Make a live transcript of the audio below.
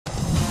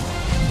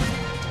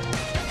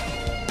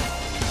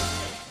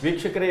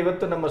ವೀಕ್ಷಕರೇ,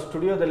 ಇವತ್ತು ನಮ್ಮ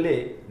ಸ್ಟುಡಿಯೋದಲ್ಲಿ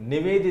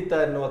ನಿವೇದಿತಾ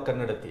ಎನ್ನುವ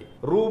ಕನ್ನಡತಿ,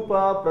 ರೂಪ,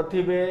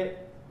 ಪ್ರತಿಭೆ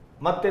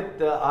ಮತ್ತೆ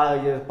ಆ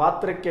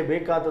ಪಾತ್ರಕ್ಕೆ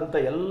ಬೇಕಾದಂಥ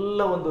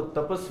ಎಲ್ಲ ಒಂದು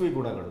ತಪಸ್ವಿ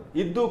ಗುಣಗಳು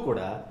ಇದ್ದೂ ಕೂಡ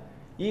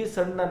ಈ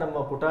ಸಣ್ಣ ನಮ್ಮ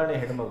ಪುಟಾಣಿ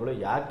ಹೆಣ್ಮಗಳು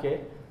ಯಾಕೆ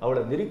ಅವಳ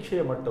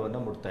ನಿರೀಕ್ಷೆಯ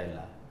ಮಟ್ಟವನ್ನು ಮುಟ್ತಾ ಇಲ್ಲ?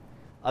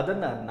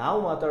 ಅದನ್ನು ನಾವು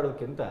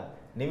ಮಾತಾಡೋಕ್ಕಿಂತ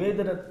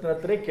ನಿವೇದನ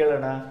ಹತ್ರ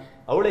ಕೇಳೋಣ.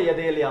 ಅವಳ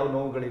ಎದೆಯಲ್ಲಿ ಯಾವ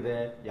ನೋವುಗಳಿದೆ,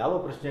 ಯಾವ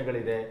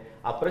ಪ್ರಶ್ನೆಗಳಿದೆ,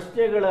 ಆ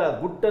ಪ್ರಶ್ನೆಗಳ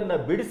ಗುಟ್ಟನ್ನು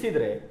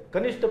ಬಿಡಿಸಿದರೆ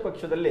ಕನಿಷ್ಠ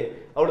ಪಕ್ಷದಲ್ಲಿ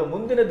ಅವಳ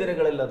ಮುಂದಿನ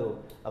ದಿನಗಳಲ್ಲಿ ಅದು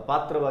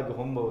ಪಾತ್ರವಾಗಿ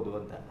ಹೊಂಬಬಹುದು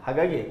ಅಂತ.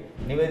 ಹಾಗಾಗಿ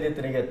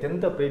ನಿವೇದಿತನಿಗೆ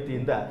ಅತ್ಯಂತ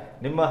ಪ್ರೀತಿಯಿಂದ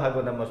ನಿಮ್ಮ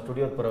ಹಾಗೂ ನಮ್ಮ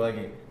ಸ್ಟುಡಿಯೋದ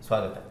ಪರವಾಗಿ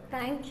ಸ್ವಾಗತ.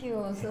 Thank you.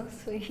 So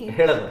sweet.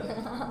 ಹೇಳೋದು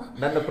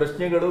ನನ್ನ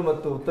ಪ್ರಶ್ನೆಗಳು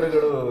ಮತ್ತು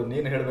ಉತ್ತರಗಳು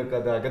ನೀನು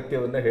ಹೇಳಬೇಕಾದ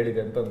ಅಗತ್ಯವನ್ನು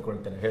ಹೇಳಿದೆ ಅಂತ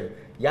ಅಂದ್ಕೊಳ್ತೇನೆ. ಹೇಳು,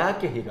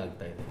 ಯಾಕೆ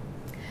ಹೀಗಾಗ್ತಾ ಇದೆ?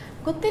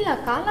 ಗೊತ್ತಿಲ್ಲ,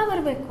 ಕಾಲ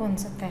ಬರಬೇಕು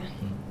ಅನ್ಸುತ್ತೆ.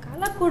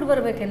 ಕಾಲ ಕೂಡ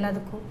ಬರಬೇಕು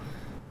ಎಲ್ಲದಕ್ಕೂ.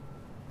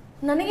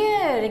 ನನಗೆ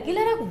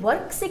ರೆಗ್ಯುಲರಾಗಿ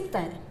ವರ್ಕ್ ಸಿಗ್ತಾ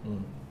ಇದೆ.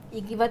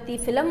 ಈಗ ಇವತ್ತು ಈ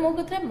ಫಿಲಮ್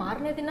ಮುಗಿದ್ರೆ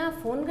ಮಾರನೇ ದಿನ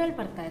ಫೋನ್ಗಳು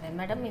ಬರ್ತಾ ಇದೆ,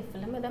 ಮೇಡಮ್ ಈ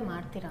ಫಿಲಮ್ ಇದೆ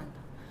ಮಾಡ್ತೀರಾ ಅಂತ.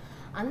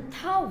 ಅಂಥ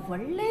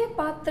ಒಳ್ಳೆ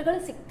ಪಾತ್ರಗಳು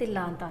ಸಿಗ್ತಿಲ್ಲ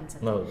ಅಂತ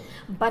ಅನ್ಸುತ್ತೆ.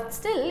 ಬಟ್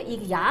ಸ್ಟಿಲ್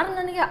ಈಗ ಯಾರು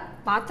ನನಗೆ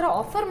ಪಾತ್ರ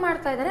ಆಫರ್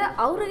ಮಾಡ್ತಾ ಇದ್ದಾರೆ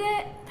ಅವ್ರಿಗೆ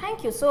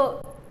ಥ್ಯಾಂಕ್ ಯು. ಸೊ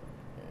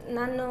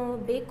ನಾನು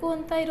ಬೇಕು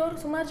ಅಂತ ಇರೋರು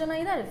ಸುಮಾರು ಜನ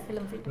ಇದ್ದಾರೆ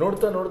ಫಿಲಮ್ ಫೀಲ್ಡ್.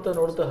 ನೋಡ್ತಾ ನೋಡ್ತಾ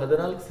ನೋಡ್ತಾ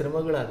 14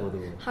 ಸಿನಿಮಾಗಳಾಗೋದು.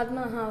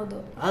 ಹೌದು.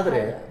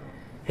 ಆದರೆ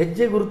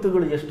ಹೆಜ್ಜೆ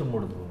ಗುರುತುಗಳು ಎಷ್ಟು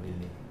ಮೂಡಿದ್ವು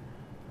ಇಲ್ಲಿ?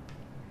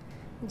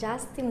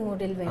 ಜಾಸ್ತಿ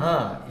ಮೂಡಿಲ್ವೇ?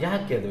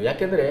 ಯಾಕೆ ಅದು?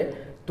 ಯಾಕೆಂದ್ರೆ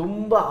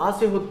ತುಂಬಾ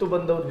ಆಸೆ ಹೊತ್ತು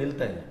ಬಂದವ್ರು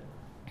ನಿಲ್ತಾ ಇಲ್ಲ.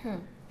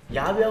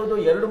 ಯಾವ್ಯಾವ್ದೋ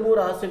 2-3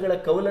 ಆಸೆಗಳ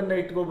ಕವಲನ್ನ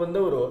ಇಟ್ಕೊ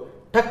ಬಂದವರು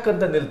ಟಕ್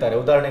ಅಂತ ನಿಲ್ತಾರೆ.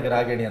 ಉದಾಹರಣೆಗೆ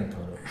ರಾಗಿಣಿ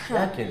ಅಂತವ್ರು.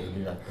 ಯಾಕೆ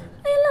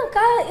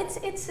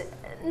ಇಟ್ಸ್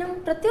ನಮ್ಮ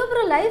ಪ್ರತಿಯೊಬ್ಬರ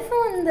ಲೈಫ್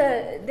ಒಂದು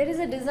ದೇರ್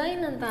ಇಸ್ ಅ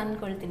ಡಿಸೈನ್ ಅಂತ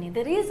ಅನ್ಕೊಳ್ತೀನಿ.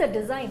 There is a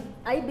design,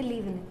 I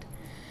believe in it.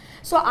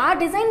 So ಆ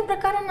ಡಿಸೈನ್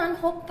ಪ್ರಕಾರ ನಾನು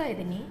ಹೋಗ್ತಾ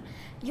ಇದ್ದೀನಿ.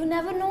 ಯು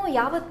ನೆವರ್ ನೋ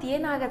ಯಾವತ್ತು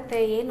ಏನಾಗತ್ತೆ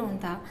ಏನು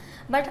ಅಂತ.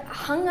 But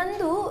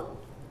ಹಂಗಂದು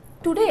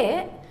today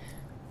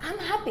I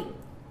am happy.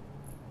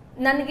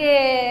 ನನಗೆ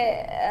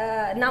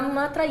ನಮ್ಮ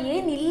ಹತ್ರ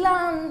ಏನಿಲ್ಲ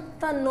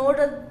ಅಂತ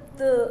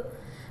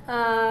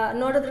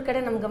ನೋಡೋದ್ರ ಕಡೆ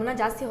ನಮ್ಮ ಗಮನ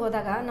ಜಾಸ್ತಿ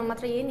ಹೋದಾಗ ನಮ್ಮ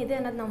ಹತ್ರ ಏನಿದೆ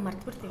ಅನ್ನೋದು ನಾವು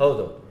ಮರ್ತು ಬಿಡ್ತೀವಿ.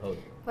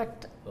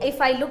 But if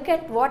I look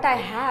at what I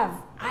have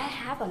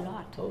a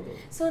lot.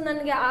 So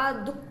ನನಗೆ ಆ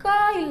ದುಃಖ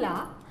ಇಲ್ಲ.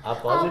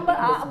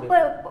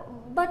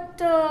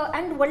 ಬಟ್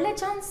ಆ್ಯಂಡ್ ಒಳ್ಳೆ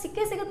ಚಾನ್ಸ್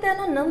ಸಿಗುತ್ತೆ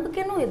ಅನ್ನೋ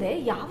ನಂಬಿಕೆನೂ ಇದೆ.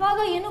 ಯಾವಾಗ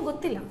ಏನೋ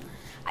ಗೊತ್ತಿಲ್ಲ.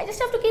 I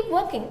just have to keep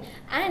working.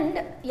 And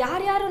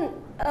ಯಾರ್ಯಾರು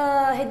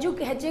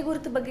ಹೆಜ್ಜೆ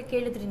ಗುರುತು ಬಗ್ಗೆ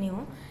ಕೇಳಿದ್ರಿ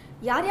ನೀವು,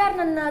 ಯಾರ್ಯಾರು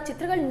ನನ್ನ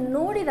ಚಿತ್ರಗಳು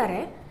ನೋಡಿದ್ದಾರೆ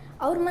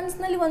ಅವ್ರ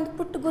ಮನಸ್ಸಿನಲ್ಲಿ ಒಂದು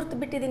ಪುಟ್ಟ ಗುರುತು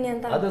ಬಿಟ್ಟಿದ್ದೀನಿ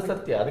ಅಂತ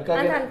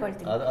ನಾನು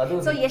ಅನ್ಕೊಳ್ತೀನಿ.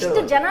 ಸೊ ಎಷ್ಟು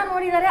ಜನ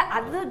ನೋಡಿದ್ದಾರೆ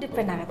ಅದು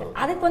ಡಿಪೆಂಡ್ ಆಗುತ್ತೆ.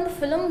 ಅದಕ್ಕೊಂದು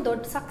ಫಿಲಮ್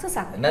ದೊಡ್ಡ ಸಕ್ಸಸ್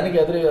ಆಗುತ್ತೆ. ನನಗೆ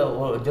ಅದ್ರ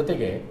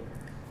ಜೊತೆಗೆ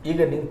ಈಗ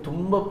ನೀನು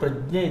ತುಂಬ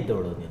ಪ್ರಜ್ಞೆ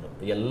ಇದ್ದವಳು. ನೀನು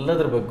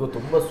ಎಲ್ಲದರ ಬಗ್ಗೆ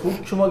ತುಂಬ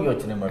ಸೂಕ್ಷ್ಮವಾಗಿ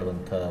ಯೋಚನೆ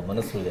ಮಾಡುವಂಥ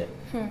ಮನಸ್ಸು ಇದೆ.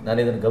 ನಾನು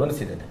ಇದನ್ನು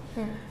ಗಮನಿಸಿದ್ದೇನೆ.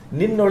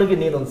 ನಿನ್ನೊಳಗೆ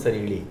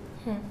ನೀನೊಂದ್ಸರಿ ಇಳಿ,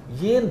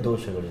 ಏನು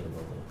ದೋಷಗಳಿರ್ಬೋದು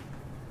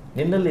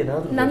ನಿನ್ನಲ್ಲಿ?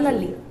 ಏನಾದರೂ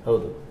ನನ್ನಲ್ಲಿ?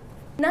 ಹೌದು,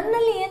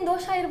 ನನ್ನಲ್ಲಿ ಏನು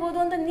ದೋಷ ಇರ್ಬೋದು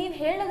ಅಂತ ನೀವು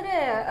ಹೇಳಿದ್ರೆ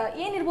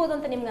ಏನಿರ್ಬೋದು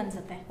ಅಂತ ನಿಮ್ಗೆ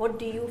ಅನ್ಸುತ್ತೆ? What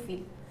do you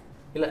feel?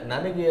 ಇಲ್ಲ,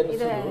 ನನಗೆ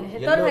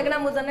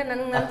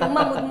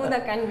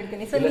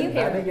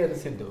ನನಗೆ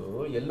ಅನಿಸಿದ್ದು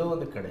ಎಲ್ಲೋ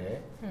ಒಂದು ಕಡೆ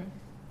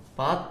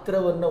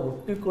ಪಾತ್ರವನ್ನ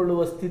ಒಪ್ಪಿಕೊಳ್ಳುವ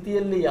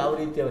ಸ್ಥಿತಿಯಲ್ಲಿ ಯಾವ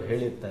ರೀತಿ ಅವ್ರು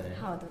ಹೇಳಿರ್ತಾರೆ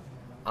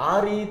ಆ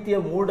ರೀತಿಯ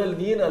ಮೂಡಲ್ಲಿ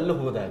ನೀನು ಅಲ್ಲಿ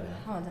ಹೋದಾಗ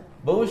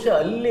ಬಹುಶಃ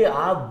ಅಲ್ಲಿ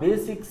ಆ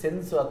ಬೇಸಿಕ್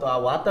ಸೆನ್ಸ್ ಅಥವಾ ಆ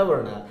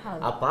ವಾತಾವರಣ,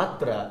 ಆ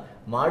ಪಾತ್ರ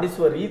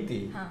ಮಾಡಿಸುವ ರೀತಿ,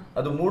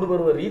 ಅದು ಮೂಡಿ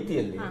ಬರುವ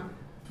ರೀತಿಯಲ್ಲಿ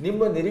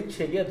ನಿಮ್ಮ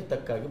ನಿರೀಕ್ಷೆಗೆ ಅದು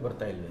ತಕ್ಕಾಗಿ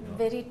ಬರ್ತಾ ಇಲ್ಲ.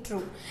 Very true.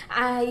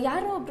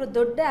 ಯಾರೋ ಒಬ್ರು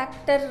ದೊಡ್ಡ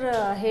ಆಕ್ಟರ್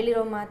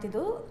ಹೇಳಿರೋ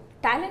ಮಾತಿದು,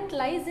 talent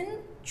lies in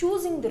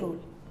choosing the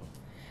role.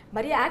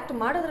 ಬರೀ ಆ್ಯಕ್ಟ್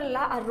ಮಾಡೋದ್ರಲ್ಲ,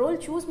 ಆ ರೋಲ್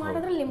ಚೂಸ್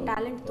ಮಾಡೋದ್ರಲ್ಲಿ ನಿಮ್ಮ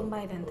ಟ್ಯಾಲೆಂಟ್ ತುಂಬ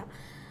ಇದೆ ಅಂತ.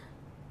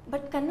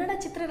 ಬಟ್ ಕನ್ನಡ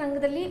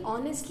ಚಿತ್ರರಂಗದಲ್ಲಿ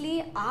ಆನೆಸ್ಟ್ಲಿ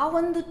ಆ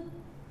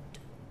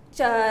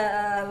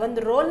ಒಂದು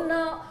ರೋಲ್ನ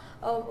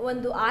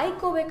ಒಂದು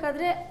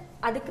ಆಯ್ಕೋಬೇಕಾದ್ರೆ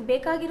ಅದಕ್ಕೆ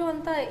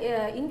ಬೇಕಾಗಿರುವಂಥ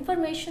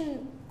ಇನ್ಫಾರ್ಮೇಷನ್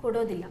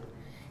ಕೊಡೋದಿಲ್ಲ.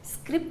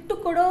 ಸ್ಕ್ರಿಪ್ಟ್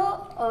ಕೊಡೋ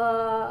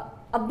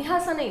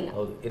ಅಭ್ಯಾಸನೇ ಇಲ್ಲ.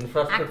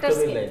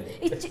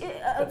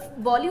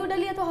 ಬಾಲಿವುಡ್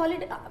ಅಲ್ಲಿ ಅಥವಾ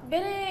ಹಾಲಿವುಡ್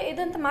ಬೇರೆ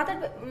ಇದಂತ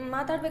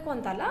ಮಾತಾಡಬೇಕು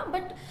ಅಂತಲ್ಲ,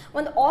 ಬಟ್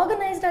ಒಂದು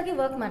ಆರ್ಗನೈಸ್ಡ್ ಆಗಿ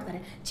ವರ್ಕ್ ಮಾಡ್ತಾರೆ.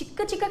 ಚಿಕ್ಕ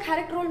ಚಿಕ್ಕ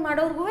ಕ್ಯಾರೆಕ್ಟರ್ ರೋಲ್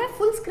ಮಾಡೋರ್ಗೂ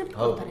ಫುಲ್ ಸ್ಕ್ರಿಪ್ಟ್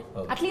ಕೊಡ್ತಾರೆ.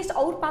 ಅಟ್ಲೀಸ್ಟ್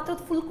ಅವ್ರ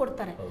ಪಾತ್ರದ ಫುಲ್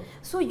ಕೊಡ್ತಾರೆ.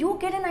 So you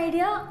get N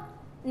idea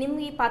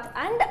ನಿಮ್ಗೆ ಈ ಪಾತ್ರ.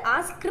 ಆ್ಯಂಡ್ ಆ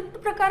ಸ್ಕ್ರಿಪ್ಟ್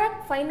ಪ್ರಕಾರ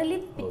ಫೈನಲಿ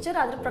ಪಿಕ್ಚರ್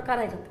ಅದ್ರ ಪ್ರಕಾರ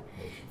ಇರುತ್ತೆ.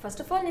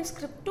 ಫಸ್ಟ್ ಆಫ್ ಆಲ್ ನೀವು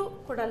ಸ್ಕ್ರಿಪ್ಟು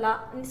ಕೊಡಲ್ಲ.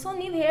 ಸೊ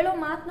ನೀವು ಹೇಳೋ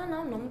ಮಾತನ್ನ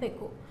ನಾವು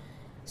ನಂಬಬೇಕು.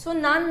 ಸೊ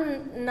ನಾನು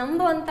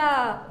ನಂಬುವಂತ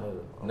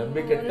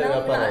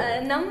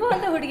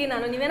ಹುಡುಗಿ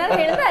ನಾನು. ನೀವೇನಾದ್ರು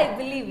ಹೇಳಿದ್ರೆ I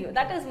believe you.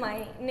 That is my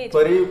nature.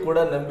 ಪರಿಯು ಕೂಡ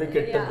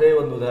ನಂಬಿಕೆಟ್ಟದ್ದೇ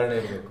ಒಂದು ಉದಾಹರಣೆ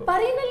ಇರಬೇಕು.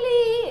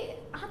 ಪರಿನಲ್ಲಿ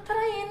ಆ ಥರ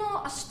ಏನೋ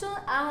ಅಷ್ಟು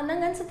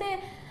ನಂಗೆ ಅನ್ಸುತ್ತೆ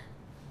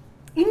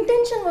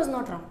intention was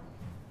not wrong.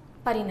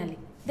 ಪರಿನಲ್ಲಿ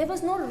they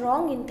was no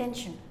wrong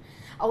intention.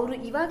 ಅವರು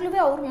ಇವಾಗಲೂ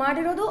ಅವ್ರು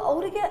ಮಾಡಿರೋದು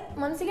ಅವರಿಗೆ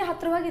ಮನಸ್ಸಿಗೆ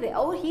ಹತ್ತಿರವಾಗಿದೆ.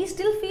 ಅವ್ರು ಹೀ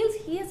still feels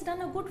he has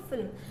done a good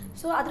film.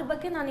 So ಅದ್ರ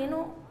ಬಗ್ಗೆ ನಾನೇನು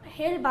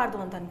ಹೇಳಬಾರ್ದು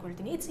ಅಂತ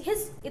ಅನ್ಕೊಳ್ತೀನಿ.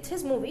 It's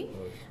his movie.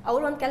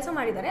 ಅವರು ಒಂದು ಕೆಲಸ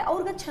ಮಾಡಿದ್ದಾರೆ,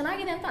 ಅವ್ರಿಗೆ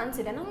ಚೆನ್ನಾಗಿದೆ ಅಂತ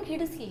ಅನಿಸಿದೆ, ನಮ್ಗೆ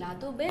ಹಿಡಿಸಿಲ್ಲ,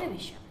 ಅದು ಬೇರೆ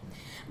ವಿಷಯ.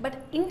 ಬಟ್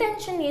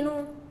ಇಂಟೆನ್ಷನ್ ಏನು,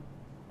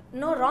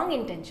 ನೋ ರಾಂಗ್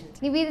ಇಂಟೆನ್ಷನ್.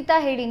 ನಿವೇದಿತಾ,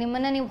 ಹೇಳಿ,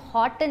 ನಿಮ್ಮನ್ನ ನೀವು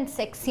ಹಾಟ್ ಆ್ಯಂಡ್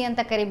ಸೆಕ್ಸಿ ಅಂತ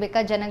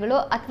ಕರಿಬೇಕಾ ಜನಗಳು,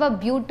 ಅಥವಾ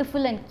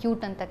ಬ್ಯೂಟಿಫುಲ್ ಆ್ಯಂಡ್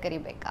ಕ್ಯೂಟ್ ಅಂತ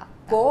ಕರಿಬೇಕಾ?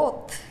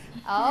 ಬೋತ್.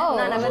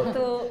 ನಾನು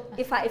ಅವತ್ತು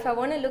if I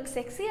want to look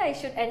sexy, I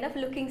should end up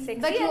looking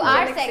sexy. But you and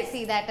are look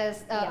sexy,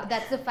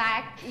 that's the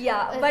fact.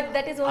 Yeah, but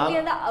that is only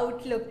on the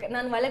outlook.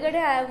 ನಾನು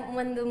ಒಳಗಡೆ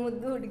ಒಂದು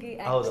ಮುದ್ದು ಹುಡುಗಿ.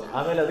 ಹೌದು.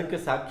 ಆಮೇಲೆ ಅದಕ್ಕೆ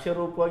ಸಾಕ್ಷ್ಯ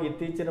ರೂಪವಾಗಿ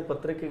ಇತ್ತೀಚಿನ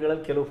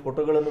ಪತ್ರಿಕೆಗಳಲ್ಲಿ ಕೆಲವು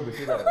ಫೋಟೋಗಳನ್ನು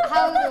ಬಿಟ್ಟಿದ್ದಾರೆ.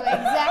 ಹೌದು,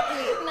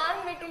 ಎಕ್ಸಾಕ್ಟ್ಲಿ. ನಾನು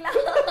ಬಿಟ್ಟಿಲ್ಲ.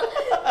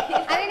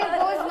 ಅದೇ ನೀವು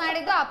ಪೋಸ್ಟ್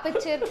ಮಾಡಿದ್ದು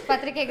ಅಪರ್ಚರ್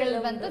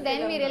ಪತ್ರಿಕೆಗಳಲ್ಲಿ ಬಂತು.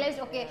 Then we realise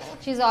okay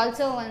she is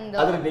also ಒಂದು.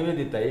 ಆದ್ರೆ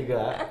ನಿವೇದಿತಾ ಈಗ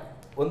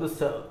ಒಂದು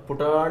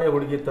ಪುಟಾಣಿ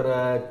ಹುಡುಗಿ ತರ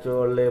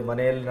ಒಳ್ಳೆ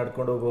ಮನೆಯಲ್ಲಿ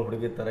ನಡ್ಕೊಂಡು ಹೋಗೋ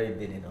ಹುಡುಗಿ ತರ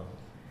ಇದ್ದೀನಿ ನಾವು.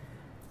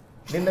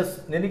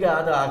 ನಿನಗೆ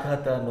ಆದ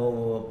ಆಘಾತ,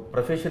 ನೋವು,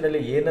 ಪ್ರೊಫೆಷನಲ್ಲಿ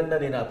ಏನನ್ನ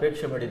ನೀನು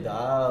ಅಪೇಕ್ಷೆ ಮಾಡಿದ್ದ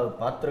ಆ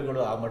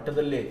ಪಾತ್ರಗಳು ಆ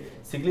ಮಟ್ಟದಲ್ಲಿ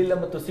ಸಿಗ್ಲಿಲ್ಲ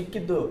ಮತ್ತು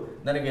ಸಿಕ್ಕಿದ್ದು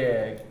ನನಗೆ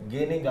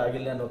ಗೇನಿಂಗ್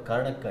ಆಗಿಲ್ಲ ಅನ್ನೋ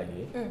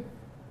ಕಾರಣಕ್ಕಾಗಿ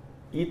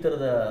ಈ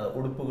ತರದ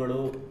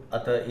ಉಡುಪುಗಳು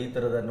ಅಥವಾ ಈ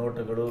ತರದ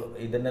ನೋಟಗಳು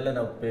ಇದನ್ನೆಲ್ಲ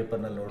ನಾವು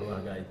ಪೇಪರ್ನಲ್ಲಿ ನೋಡುವ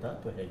ಹಾಗೆ ಆಯ್ತಾ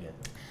ಅಥವಾ ಹೇಗೆ?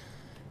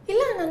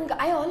 ಇಲ್ಲ, ನನ್ಗೆ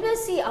ಐ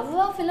ಆಲ್ವೇಸ್ ಸಿ ಅವ್ವ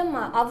ಫಿಲಮ್.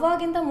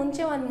 ಅವ್ವಾಗಿಂತ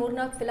ಮುಂಚೆ ಒಂದು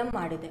 3-4 ಫಿಲಮ್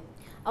ಮಾಡಿದೆ.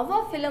 ಅವ್ವ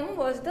film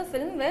was the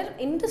film wear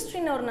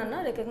ಇಂಡಸ್ಟ್ರಿನವ್ರು ನನ್ನ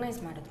ರೆಕಗ್ನೈಸ್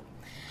ಮಾಡಿದ್ರು.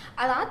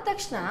 ಅದಾದ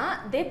ತಕ್ಷಣ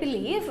ದೇ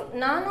ಬಿಲೀವ್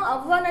ನಾನು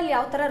ಅವ್ವನಲ್ಲಿ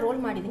ಯಾವ ಥರ ರೋಲ್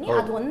ಮಾಡಿದ್ದೀನಿ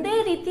ಅದು ಒಂದೇ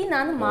ರೀತಿ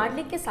ನಾನು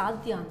ಮಾಡಲಿಕ್ಕೆ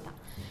ಸಾಧ್ಯ ಅಂತ,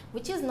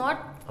 which is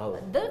not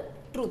the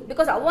truth.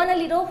 Because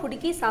ಅವ್ವನಲ್ಲಿರೋ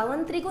ಹುಡುಗಿ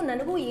ಸಾವಂತ್ರಿಗೂ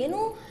ನನಗೂ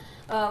ಏನೂ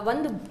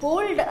ಒಂದು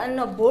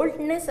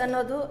ಬೋಲ್ಡ್ನೆಸ್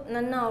ಅನ್ನೋದು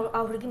ನನ್ನ ಆ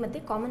ಹುಡುಗಿ ಮಧ್ಯೆ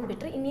ಕಾಮನ್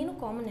ಬಿಟ್ಟರೆ ಇನ್ನೇನು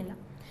ಕಾಮನ್ ಇಲ್ಲ.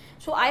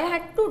 So I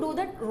had to do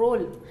that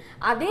roll.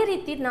 ಅದೇ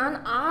ರೀತಿ ನಾನು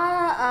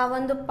ಆ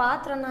ಒಂದು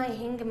ಪಾತ್ರನ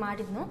ಹೆಂಗೆ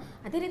ಮಾಡಿದ್ನೋ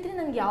ಅದೇ ರೀತಿ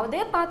ನನಗೆ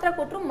ಯಾವುದೇ ಪಾತ್ರ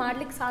ಕೊಟ್ಟರು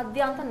ಮಾಡ್ಲಿಕ್ಕೆ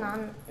ಸಾಧ್ಯ ಅಂತ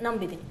ನಾನು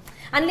ನಂಬಿದ್ದೀನಿ.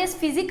 ಅನ್ಲೆಸ್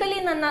ಫಿಸಿಕಲಿ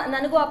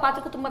ನನಗೂ ಆ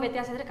ಪಾತ್ರಕ್ಕೂ ತುಂಬ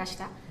ವ್ಯತ್ಯಾಸ ಇದ್ದರೆ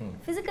ಕಷ್ಟ.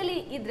 ಫಿಸಿಕಲಿ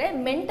ಇದ್ದರೆ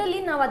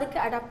ಮೆಂಟಲಿ ನಾವು ಅದಕ್ಕೆ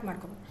ಅಡಾಪ್ಟ್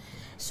ಮಾಡ್ಕೋಬೋದು.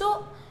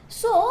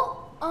 ಸೊ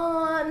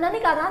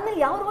ನನಗೆ ಅದಾದ್ಮೇಲೆ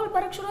ಯಾವ ರೋಲ್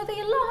ಬರೋಕ್ಕೆ ಶುರು ಆಯ್ತು,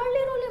 ಎಲ್ಲ ಹಳ್ಳಿ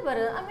ರೋಲೇ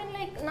ಬರೋದು. ಐ ಮೀನ್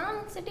ಲೈಕ್ ನಾನು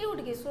ಸಿಟಿ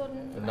ಹುಡುಗಿ. ಸೊ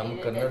ನಮ್ಮ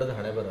ಕನ್ನಡದ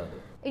ಹಣೆ ಬರೋದು.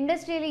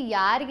 ಇಂಡಸ್ಟ್ರಿಯಲ್ಲಿ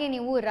ಯಾರಿಗೆ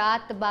ನೀವು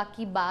ರಾತ್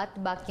ಬಾಕಿ ಬಾತ್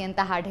ಬಾಕಿ ಅಂತ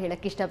ಹಾಡು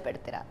ಹೇಳಕ್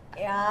ಇಷ್ಟಪಡ್ತೀರಾ?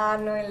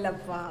 ಯಾರು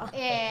ಇಲ್ಲಪ್ಪ.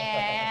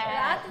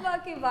 ರಾತ್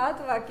ಬಾಕಿ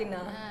ಬಾತ್ ಬಾಕಿನ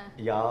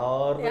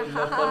ಯಾರು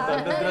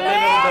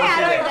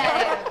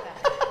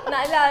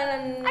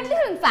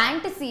ಒಂದು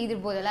ಫ್ಯಾಂಟಸಿ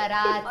ಇದಿರ್ಬೋದಲ್ಲ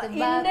ರಾತ್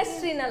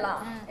ಇಂಡಸ್ಟ್ರಿನಲ್ಲ.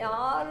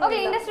 ಯಾರು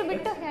ಇಂಡಸ್ಟ್ರಿ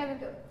ಬಿಟ್ಟು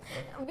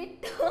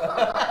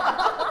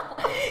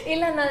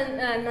ಇಲ್ಲ,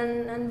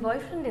 ನನ್ನ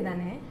ಬಾಯ್ ಫ್ರೆಂಡ್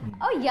ಇದ್ದಾನೆ.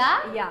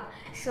 Yeah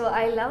so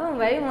I love him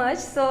very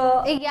much. So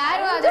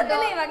ಯಾರು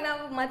ಇವಾಗ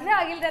ನಾವು ಮದ್ವೆ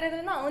ಆಗಿಲ್ದಾರೆ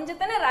ಅವನ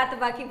ಜೊತೆನೆ ರಾತ್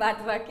ಬಾಕಿ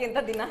ಬಾತ್ ಬಾಕಿ ಅಂತ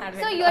ದಿನ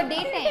ಹಾಡ್ಬೇಕು. So you are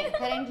dating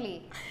currently?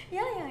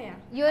 Yeah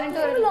you are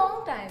into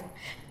long time.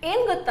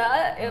 ಏನ್ ಗೊತ್ತಾ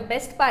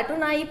ಬೆಸ್ಟ್ ಪಾರ್ಟು,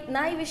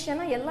 ನಾ ಈ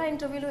ವಿಷಯನ ಎಲ್ಲ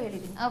ಇಂಟರ್ವ್ಯೂಲು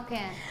ಹೇಳಿದ್ದೀನಿ.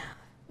 ಓಕೆ.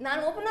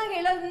 ನಾನು ಓಪನ್ ಆಗಿ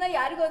ಹೇಳೋದ್ರಿಂದ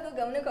ಯಾರಿಗೂ ಅದು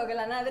ಗಮನಕ್ಕೆ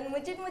ಹೋಗಲ್ಲ. ನಾನು ಅದನ್ನ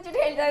ಮುಚ್ಚಿಟ್ಟು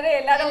ಹೇಳ್ತಾ ಇದ್ರೆ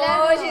ಎಲ್ಲರೂ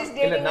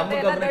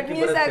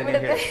ನ್ಯೂಸ್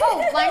ಆಗ್ಬಿಡುತ್ತೆ.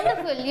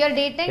 Wonderful. You are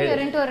dating, you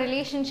are into a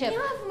relationship.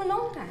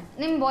 Long time.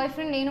 ನಿಮ್ಮ ಬಾಯ್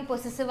ಫ್ರೆಂಡ್ ಏನು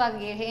ಪೊಸೆಸಿವ್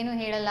ಆಗಿ ಏನು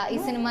ಹೇಳಲ್ಲ ಈ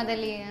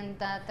ಸಿನಿಮಾದಲ್ಲಿ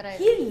ಅಂತ ತರ?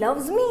 ಹಿ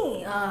ಲವ್ಸ್ ಮೀ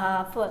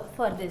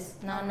ಫಾರ್ ದಿಸ್.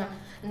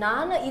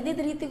 ನಾನು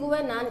ಇದ್ದಿದ್ದ ರೀತಿಗೂ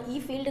ನಾನು ಈ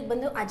ಫೀಲ್ಡ್ಗೆ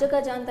ಬಂದು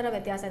ಅಜಗಜಾಂತರ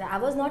ವ್ಯತ್ಯಾಸ ಇದೆ. I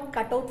was not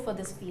cut out for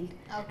this field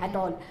at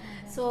all.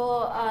 So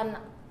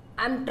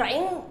I am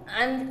trying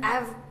and I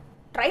have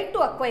try to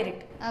acquire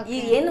it. ಈ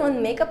ಏನು ಒಂದು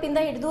ಮೇಕಪ್ ಇಂದ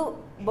ಹಿಡಿದು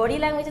ಬಾಡಿ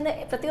ಲ್ಯಾಂಗ್ವೇಜ್ ಇಂದ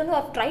ಪ್ರತಿಯೊಂದು I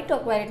try to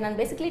acquire it. ನಾನು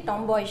ಬೇಸಿಕಲಿ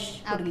ಟಾಮ್ ಬಾಯ್ಶ್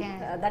ಹುಡುಗಿ.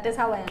 That is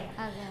how I am.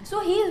 So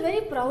he is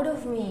very proud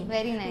of me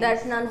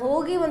that ನಾನು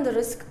ಹೋಗಿ ಒಂದು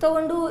ರಿಸ್ಕ್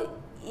ತಗೊಂಡು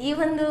ಈ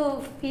ಒಂದು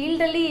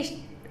ಫೀಲ್ಡಲ್ಲಿ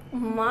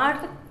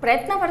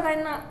ಪ್ರಯತ್ನ ಪಡ್ತಾ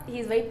ಇನ್ನ. He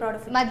is very proud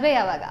of me. ಮದ್ವೆ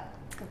ಯಾವಾಗ?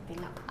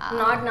 ಗೊತ್ತಿಲ್ಲ.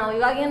 ನಾಟ್ ನಾವು.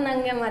 ಇವಾಗೇನು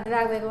ನನಗೆ ಮದುವೆ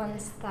ಆಗಬೇಕು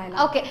ಅನಿಸ್ತಾ ಇಲ್ಲ.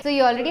 Okay. So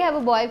you already have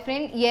a boy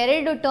friend.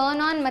 2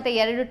 turn on ಮತ್ತೆ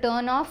 2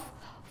 turn off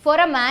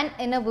for a man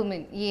in a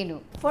woman ಏನು?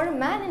 For a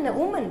man in a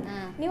woman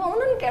ನೀವು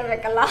ಅವನನ್ನು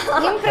ಕೇಳಬೇಕಲ್ಲ.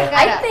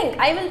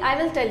 I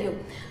will tell you.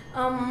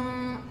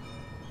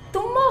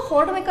 ತುಂಬ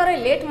ಹೊರಡ್ಬೇಕಾದ್ರೆ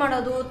ಲೇಟ್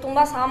ಮಾಡೋದು, ತುಂಬ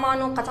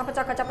ಸಾಮಾನು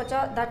ಕಚಪಚ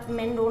that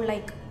men don't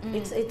like.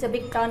 It's a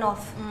big turn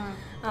off.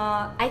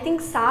 I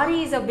think sorry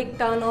is a big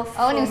turn off.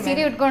 ನೀವು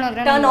ಸೀರೆ ಉಟ್ಕೊಂಡು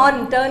ಟರ್ನ್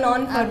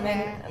ಆನ್ ಫಾರ್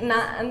ಮೆನ್.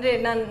 ಅಂದ್ರೆ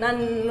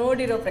ನಾನು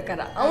ನೋಡಿರೋ ಪ್ರಕಾರ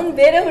ಅವ್ನು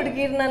ಬೇರೆ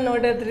ಹುಡುಗಿರ್ನ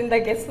ನೋಡೋದ್ರಿಂದ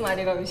ಗೆಸ್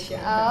ಮಾಡಿರೋ ವಿಷಯ.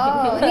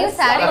 ನೀವು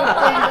ಸ್ಯಾರಿ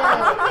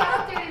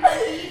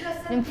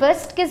ನಿಮ್ಮ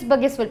ಫಸ್ಟ್ ಕಿಸ್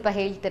ಬಗ್ಗೆ ಸ್ವಲ್ಪ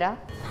ಹೇಳ್ತೀರಾ?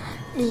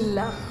 ಇಲ್ಲ,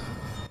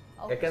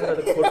 ಯಾಕಂದ್ರೆ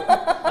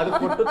ಅದು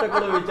ಕೊಟ್ಟು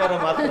ತಗೊಳ್ಳೋ ವಿಚಾರ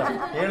ಮಾತ್ರ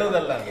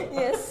ಹೇಳೋದಲ್ಲ.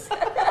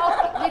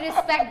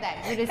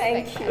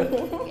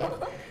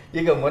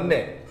 ಈಗ ಮೊನ್ನೆ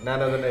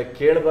ನಾನು ಅದನ್ನ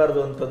ಕೇಳಬಾರ್ದು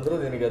ಅಂತಂದ್ರು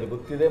ನಿನಗೆ ಅದು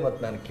ಗೊತ್ತಿದೆ ಮತ್ತು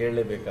ನಾನು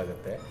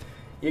ಕೇಳಲೇಬೇಕಾಗತ್ತೆ.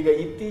 ಈಗ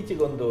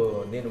ಇತ್ತೀಚೆಗೊಂದು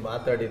ನೀನು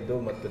ಮಾತಾಡಿದ್ದು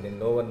ಮತ್ತು ನಿನ್ನ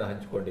ನೋವನ್ನು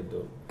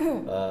ಹಂಚಿಕೊಂಡಿದ್ದು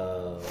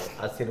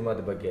ಆ ಸಿನಿಮಾದ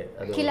ಬಗ್ಗೆ,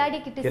 ಅದು ಕಿಲಾಡಿ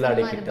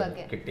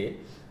ಕಿಟ್ಟಿ,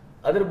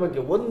 ಅದ್ರ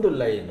ಬಗ್ಗೆ ಒಂದು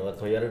ಲೈನ್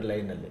ಅಥವಾ 2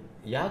 ಲೈನಲ್ಲಿ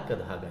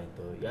ಯಾಕದು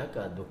ಹಾಗಾಯ್ತು, ಯಾಕೆ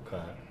ಆ ದುಃಖ,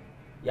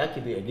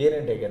 ಯಾಕಿದು ಅಗೇನ್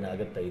ಆ್ಯಂಡ್ ಅಗೇನ್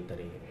ಆಗುತ್ತಾ ಈ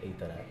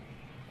ಥರ?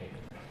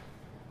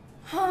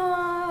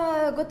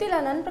 ಗೊತ್ತಿಲ್ಲ.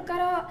 ನನ್ನ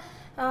ಪ್ರಕಾರ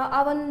ಆ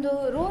ಒಂದು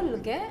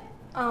ರೋಲ್ಗೆ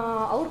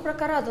ಅವ್ರ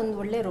ಪ್ರಕಾರ ಅದೊಂದು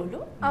ಒಳ್ಳೆ ರೋಲು.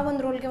 ಆ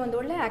ಒಂದು ರೋಲ್ಗೆ ಒಂದು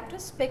ಒಳ್ಳೆ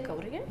ಆ್ಯಕ್ಟ್ರೆಸ್ ಬೇಕು,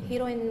 ಅವರಿಗೆ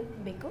ಹೀರೋಯಿನ್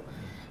ಬೇಕು.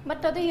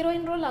 ಬಟ್ ಅದು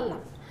ಹೀರೋಯಿನ್ ರೋಲ್ ಅಲ್ಲ.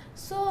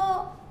 ಸೊ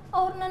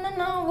ಅವ್ರು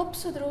ನನ್ನನ್ನು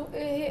ಒಪ್ಸಿದ್ರು.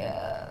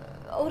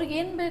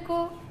 ಅವ್ರಿಗೇನು ಬೇಕೋ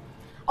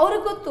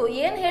ಅವ್ರಿಗೆ ಗೊತ್ತು,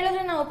 ಏನು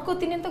ಹೇಳಿದ್ರೆ ನಾನು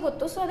ಒಪ್ಕೋತೀನಿ ಅಂತ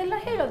ಗೊತ್ತು. ಸೊ ಅದೆಲ್ಲ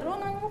ಹೇಳಿದ್ರು,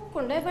 ನಾನು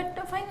ಒಪ್ಕೊಂಡೆ. ಬಟ್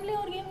ಫೈನಲಿ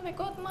ಅವ್ರಿಗೆ ಏನು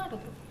ಬೇಕೋ ಅದು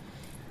ಮಾಡಿದ್ರು.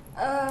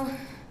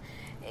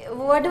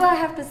 What do I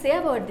have to say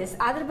about this?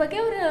 ಅದ್ರ ಬಗ್ಗೆ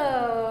ಅವರು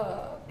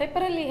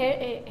ಪೇಪರಲ್ಲಿ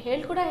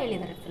ಕೂಡ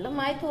ಹೇಳಿದ್ದಾರೆ. ಫಿಲಮ್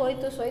ಆಯಿತು,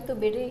 ಹೋಯ್ತು, ಸೋಯ್ತು,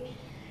 ಬಿಡ್ರಿ,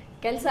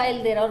 ಕೆಲಸ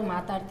ಇಲ್ಲದೆ ಇರೋರು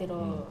ಮಾತಾಡ್ತಿರೋ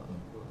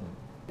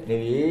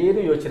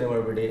ನೀವೇನು ಯೋಚನೆ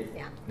ಮಾಡಬೇಡಿ.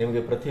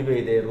 ನಿಮಗೆ ಪ್ರತಿಭೆ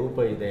ಇದೆ, ರೂಪ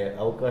ಇದೆ,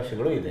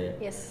 ಅವಕಾಶಗಳು ಇದೆ.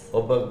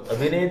 ಒಬ್ಬ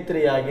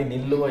ಅಭಿನೇತ್ರಿಯಾಗಿ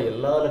ನಿಲ್ಲುವ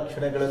ಎಲ್ಲಾ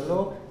ಲಕ್ಷಣಗಳನ್ನು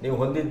ನೀವು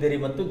ಹೊಂದಿದ್ದೀರಿ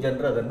ಮತ್ತು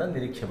ಜನರು ಅದನ್ನ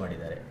ನಿರೀಕ್ಷೆ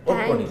ಮಾಡಿದ್ದಾರೆ.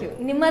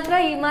 ನಿಮ್ಮ ಹತ್ರ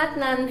ಈ ಮಾತು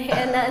ನಾನು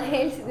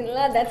ಹೇಳ್ತಿದ್ದಿಲ್ಲ.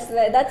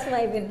 That's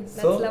my win.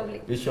 That's lovely.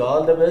 Wish you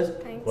all the best.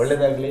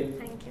 ಒಳ್ಳೆದಾಗ್ಲಿ.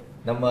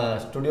 ನಮ್ಮ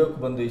ಸ್ಟುಡಿಯೋಕ್ಕೆ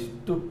ಬಂದು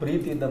ಇಷ್ಟು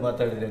ಪ್ರೀತಿಯಿಂದ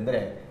ಮಾತಾಡಿದ್ರಿ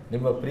ಅಂದ್ರೆ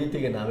ನಿಮ್ಮ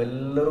ಪ್ರೀತಿಗೆ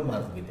ನಾವೆಲ್ಲರೂ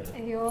ಮಾರ್ಗಿದ್ದೇವೆ.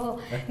 ಅಯ್ಯೋ,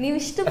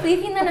 ನೀವಿಷ್ಟು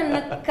ಪ್ರೀತಿಯಿಂದ ನನ್ನ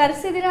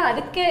ಕರೆಸಿದ್ದೀರಾ,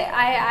 ಅದಕ್ಕೆ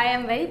I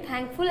am very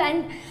thankful.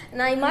 And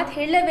ನಾ ಈ ಮಾತು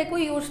ಹೇಳಲೇಬೇಕು,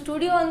 ಇವ್ರ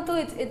ಸ್ಟುಡಿಯೋ ಅಂತೂ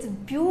it's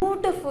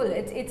beautiful,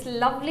 it's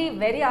lovely,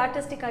 very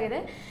artistic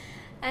ಆಗಿದೆ.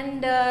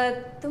 ಆ್ಯಂಡ್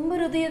ತುಂಬ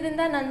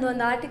ಹೃದಯದಿಂದ ನಂದು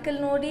ಒಂದು ಆರ್ಟಿಕಲ್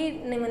ನೋಡಿ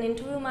ನಿಮ್ಮನ್ನು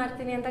ಇಂಟರ್ವ್ಯೂ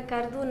ಮಾಡ್ತೀನಿ ಅಂತ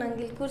ಕರೆದು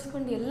ನಂಗೆ ಇಲ್ಲಿ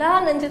ಕೂರಿಸ್ಕೊಂಡು ಎಲ್ಲ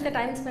ನನ್ನ ಜೊತೆ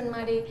ಟೈಮ್ ಸ್ಪೆಂಡ್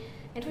ಮಾಡಿ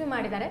ಇಂಟರ್ವ್ಯೂ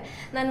ಮಾಡಿದ್ದಾರೆ.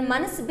 ನನ್ನ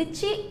ಮನಸ್ಸು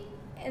ಬಿಚ್ಚಿ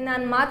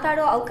ನಾನು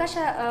ಮಾತಾಡೋ ಅವಕಾಶ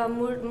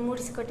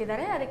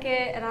ಮೂಡಿಸಿಕೊಟ್ಟಿದ್ದಾರೆ. ಅದಕ್ಕೆ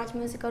ರಾಜ್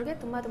ಮ್ಯೂಸಿಕ್ ಅವ್ರಿಗೆ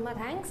ತುಂಬ ತುಂಬ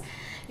ಥ್ಯಾಂಕ್ಸ್.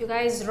 You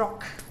guys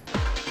rock.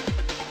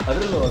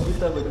 ಅದರಲ್ಲೂ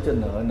ಅಮಿತಾಬ್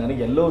ಬಚ್ಚನ್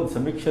ನನಗೆಲ್ಲೋ ಒಂದು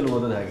ಸಮೀಕ್ಷೆಯಲ್ಲಿ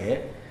ಓದೋದ ಹಾಗೆ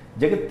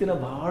ಜಗತ್ತಿನ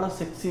ಬಹಳ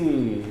ಸೆಕ್ಸಿ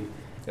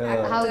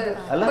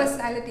ಅಲ್ಲ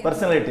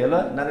ಪರ್ಸನಾಲಿಟಿ ಅಲ್ಲ,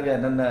 ನನಗೆ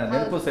ನನ್ನ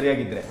ನೆನಪು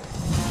ಸರಿಯಾಗಿದ್ರೆ